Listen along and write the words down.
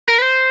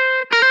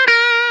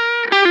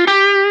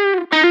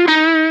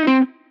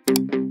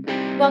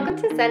Welcome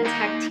to Zen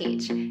Tech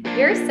Teach,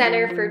 your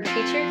center for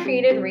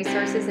teacher-created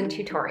resources and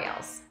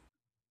tutorials.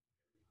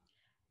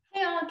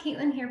 Hey all,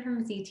 Caitlin here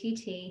from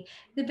ZTT.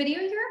 The video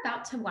you're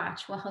about to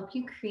watch will help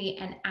you create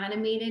an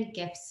animated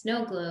GIF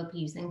snow globe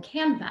using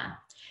Canva.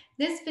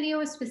 This video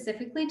is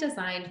specifically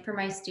designed for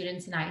my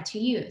students and I to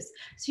use,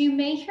 so you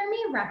may hear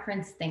me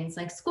reference things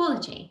like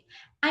Schoology.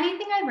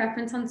 Anything I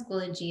reference on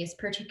Schoology is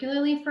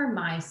particularly for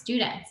my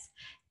students.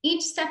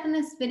 Each step in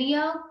this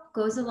video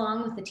goes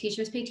along with the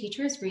Teachers Pay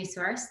Teachers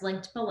resource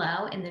linked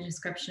below in the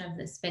description of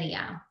this video.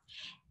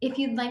 If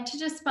you'd like to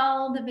just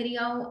follow the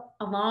video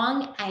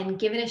along and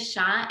give it a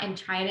shot and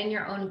try it in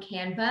your own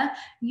Canva,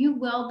 you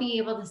will be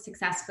able to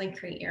successfully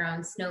create your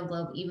own snow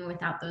globe even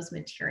without those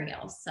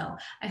materials. So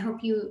I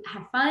hope you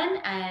have fun,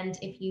 and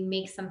if you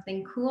make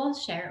something cool,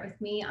 share it with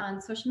me on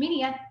social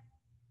media.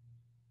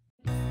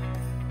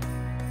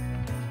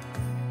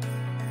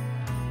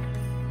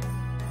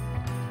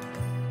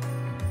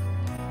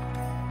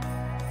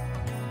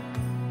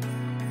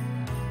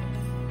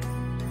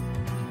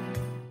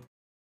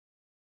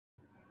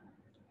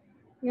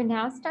 You're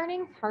now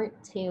starting part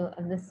 2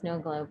 of the snow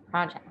globe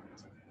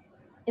project.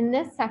 In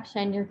this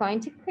section, you're going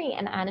to create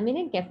an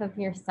animated GIF of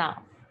yourself.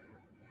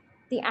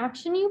 The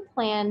action you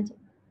planned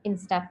in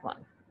step 1.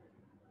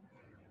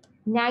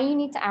 Now you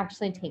need to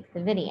actually take the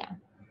video.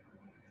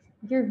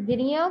 Your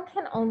video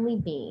can only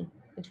be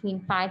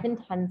between 5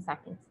 and 10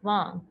 seconds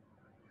long.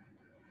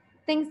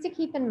 Things to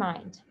keep in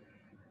mind.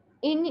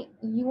 In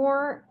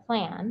your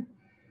plan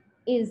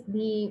is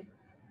the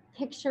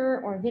picture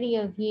or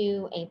video of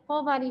you a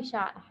full body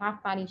shot,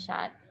 half body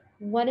shot.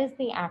 What is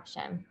the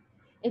action?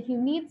 If you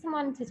need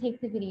someone to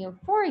take the video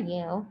for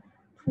you,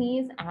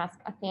 please ask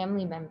a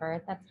family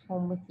member that's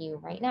home with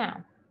you right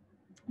now.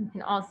 You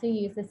can also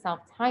use the self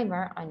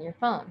timer on your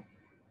phone.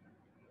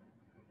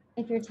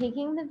 If you're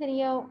taking the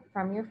video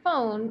from your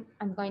phone,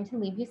 I'm going to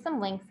leave you some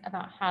links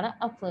about how to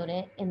upload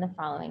it in the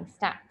following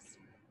steps.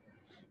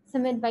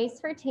 Some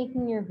advice for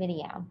taking your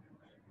video.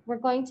 We're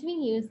going to be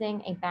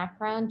using a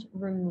background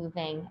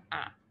removing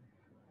app.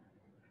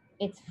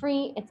 It's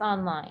free, it's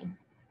online.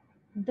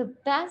 The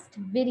best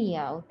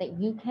video that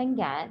you can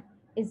get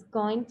is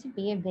going to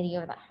be a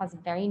video that has a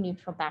very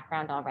neutral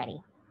background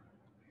already.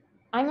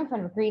 I'm in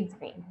front of a green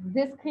screen.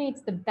 This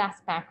creates the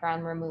best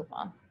background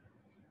removal.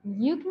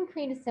 You can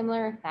create a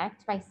similar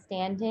effect by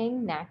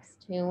standing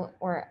next to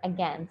or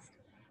against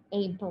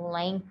a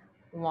blank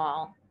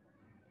wall.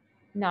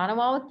 Not a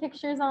wall with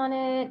pictures on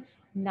it,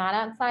 not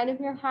outside of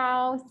your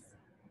house.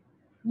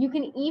 You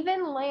can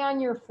even lay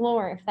on your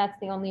floor if that's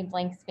the only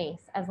blank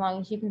space, as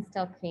long as you can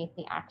still create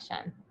the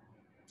action.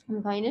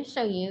 I'm going to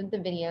show you the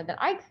video that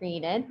I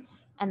created,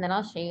 and then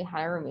I'll show you how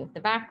to remove the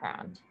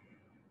background.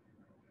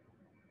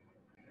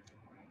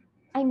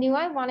 I knew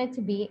I wanted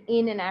to be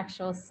in an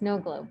actual snow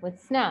globe with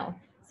snow.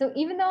 So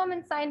even though I'm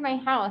inside my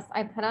house,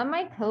 I put on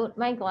my coat,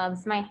 my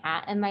gloves, my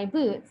hat, and my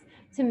boots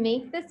to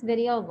make this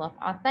video look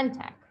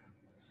authentic.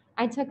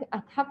 I took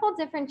a couple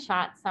different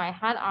shots, so I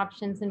had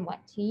options in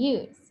what to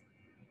use.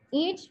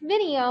 Each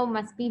video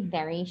must be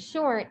very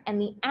short, and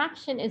the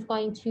action is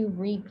going to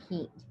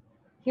repeat.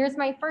 Here's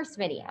my first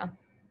video. All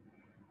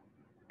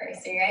right,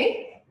 so you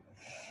ready?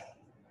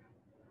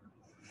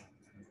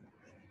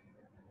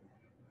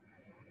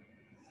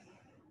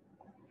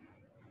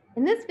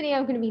 In this video,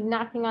 I'm going to be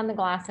knocking on the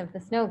glass of the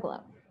snow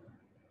globe.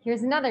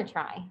 Here's another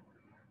try.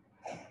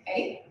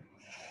 Ready?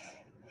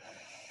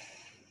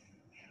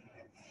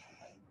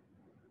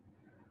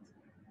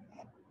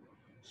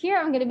 Here,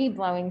 I'm going to be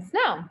blowing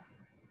snow.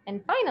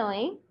 And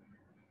finally,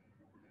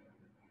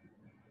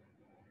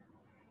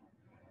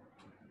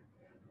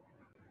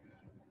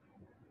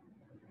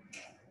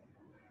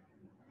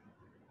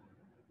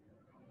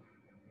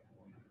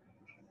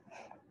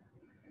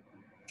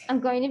 I'm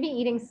going to be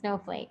eating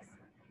snowflakes.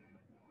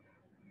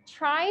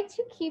 Try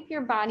to keep your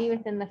body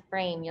within the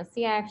frame. You'll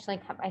see I actually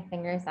cut my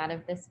fingers out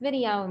of this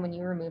video, and when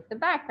you remove the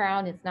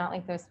background, it's not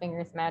like those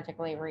fingers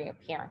magically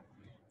reappear.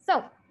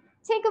 So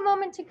take a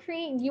moment to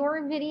create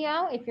your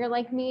video. If you're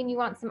like me and you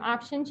want some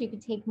options, you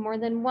could take more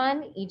than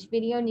one. Each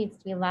video needs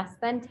to be less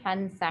than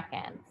 10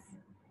 seconds.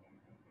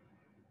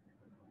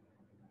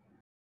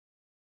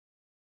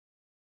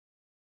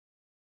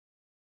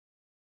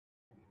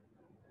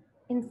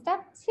 In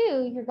step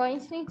 2, you're going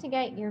to need to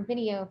get your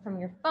video from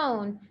your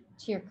phone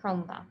to your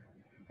Chromebook.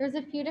 There's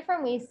a few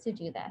different ways to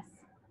do this.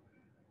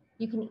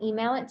 You can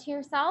email it to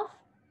yourself.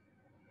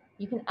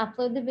 You can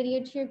upload the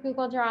video to your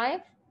Google Drive,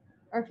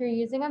 or if you're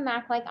using a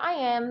Mac like I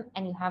am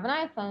and you have an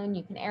iPhone,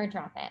 you can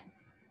AirDrop it.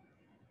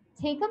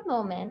 Take a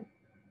moment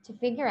to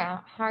figure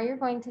out how you're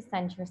going to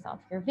send yourself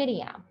your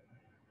video.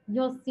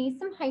 You'll see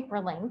some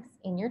hyperlinks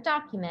in your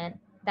document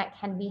that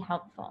can be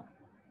helpful.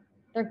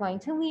 They're going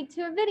to lead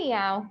to a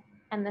video,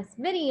 and this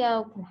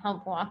video can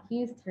help walk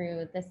you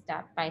through the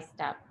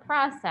step-by-step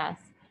process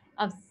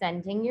of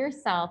sending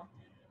yourself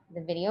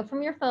the video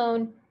from your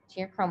phone to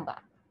your Chromebook.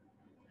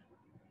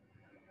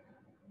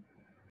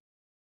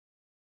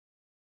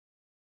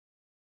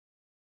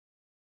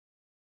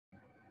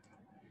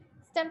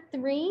 Step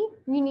 3,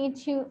 you need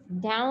to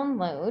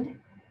download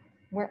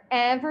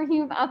wherever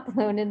you've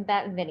uploaded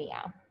that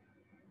video.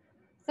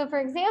 So for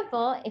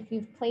example, if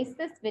you've placed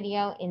this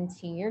video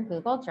into your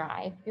Google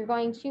Drive, you're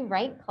going to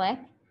right-click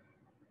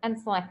and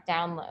select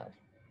download.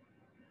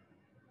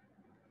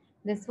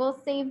 This will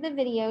save the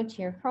video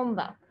to your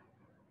Chromebook.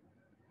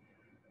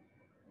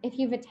 If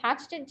you've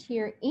attached it to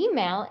your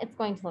email, it's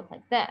going to look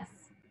like this.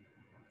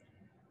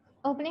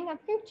 Opening up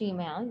your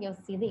Gmail, you'll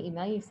see the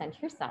email you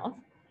sent yourself,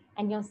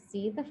 and you'll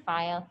see the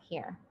file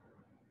here.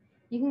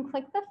 You can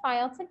click the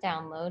file to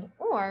download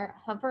or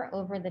hover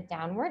over the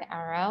downward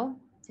arrow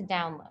to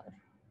download.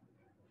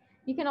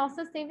 You can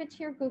also save it to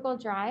your Google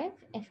Drive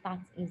if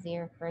that's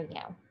easier for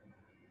you.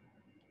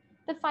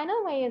 The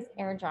final way is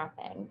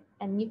airdropping,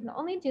 and you can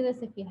only do this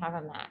if you have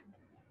a Mac.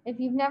 If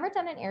you've never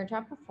done an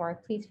airdrop before,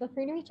 please feel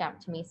free to reach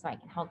out to me so I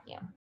can help you.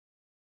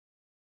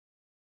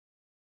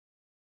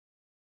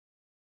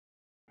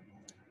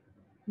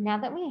 Now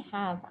that we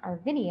have our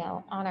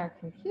video on our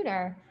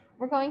computer,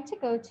 we're going to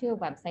go to a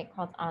website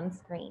called On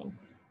Screen.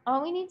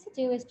 All we need to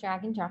do is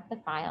drag and drop the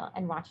file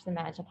and watch the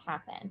magic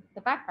happen.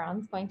 The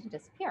background's going to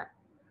disappear.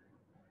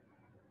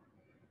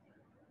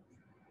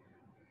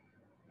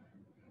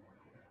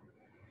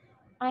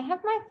 I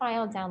have my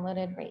file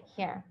downloaded right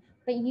here,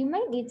 but you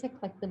might need to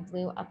click the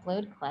blue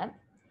upload clip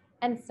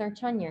and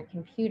search on your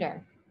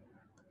computer.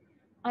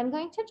 I'm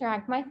going to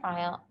drag my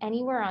file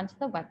anywhere onto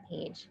the web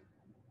page,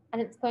 and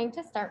it's going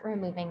to start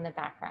removing the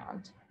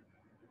background.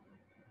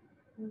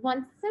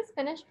 Once this is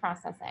finished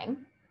processing,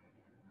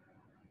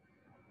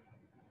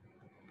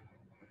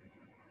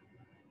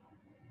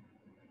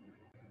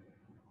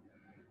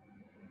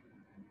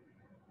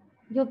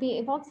 you'll be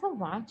able to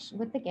watch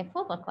what the GIF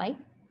will look like,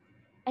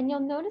 and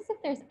you'll notice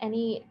if there's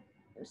any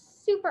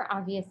super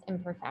obvious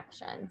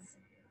imperfections.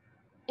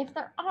 If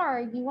there are,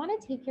 you want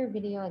to take your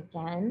video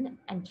again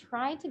and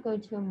try to go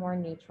to a more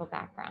neutral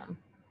background.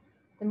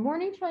 The more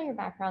neutral your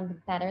background, the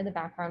better the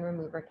background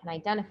remover can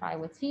identify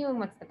what's you and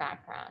what's the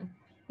background.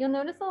 You'll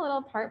notice a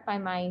little part by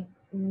my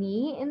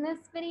knee in this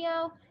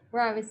video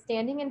where I was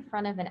standing in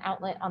front of an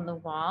outlet on the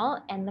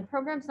wall, and the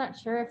program's not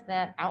sure if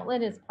that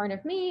outlet is part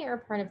of me or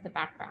part of the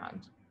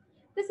background.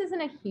 This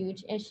isn't a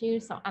huge issue,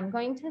 so I'm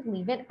going to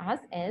leave it as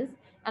is,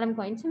 and I'm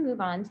going to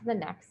move on to the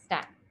next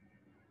step.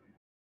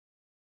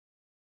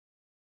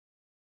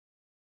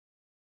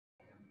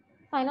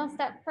 Final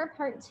step for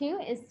part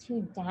 2 is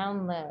to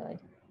download.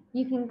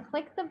 You can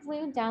click the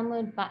blue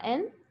download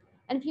button,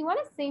 and if you want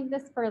to save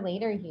this for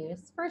later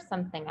use for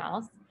something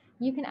else,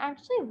 you can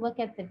actually look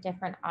at the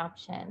different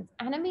options.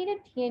 Animated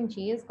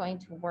PNG is going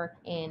to work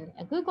in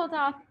a Google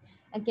Doc.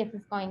 A GIF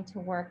is going to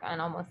work on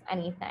almost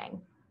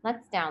anything.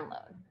 Let's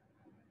download.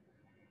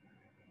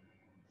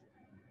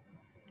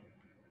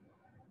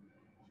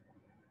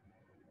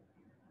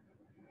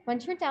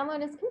 Once your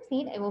download is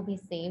complete, it will be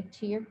saved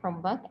to your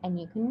Chromebook, and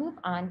you can move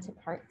on to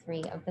part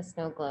 3 of the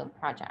snow globe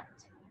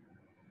project.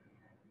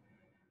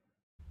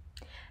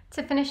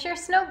 To finish your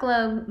snow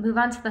globe, move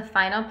on to the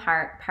final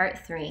part, part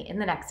 3, in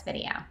the next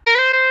video.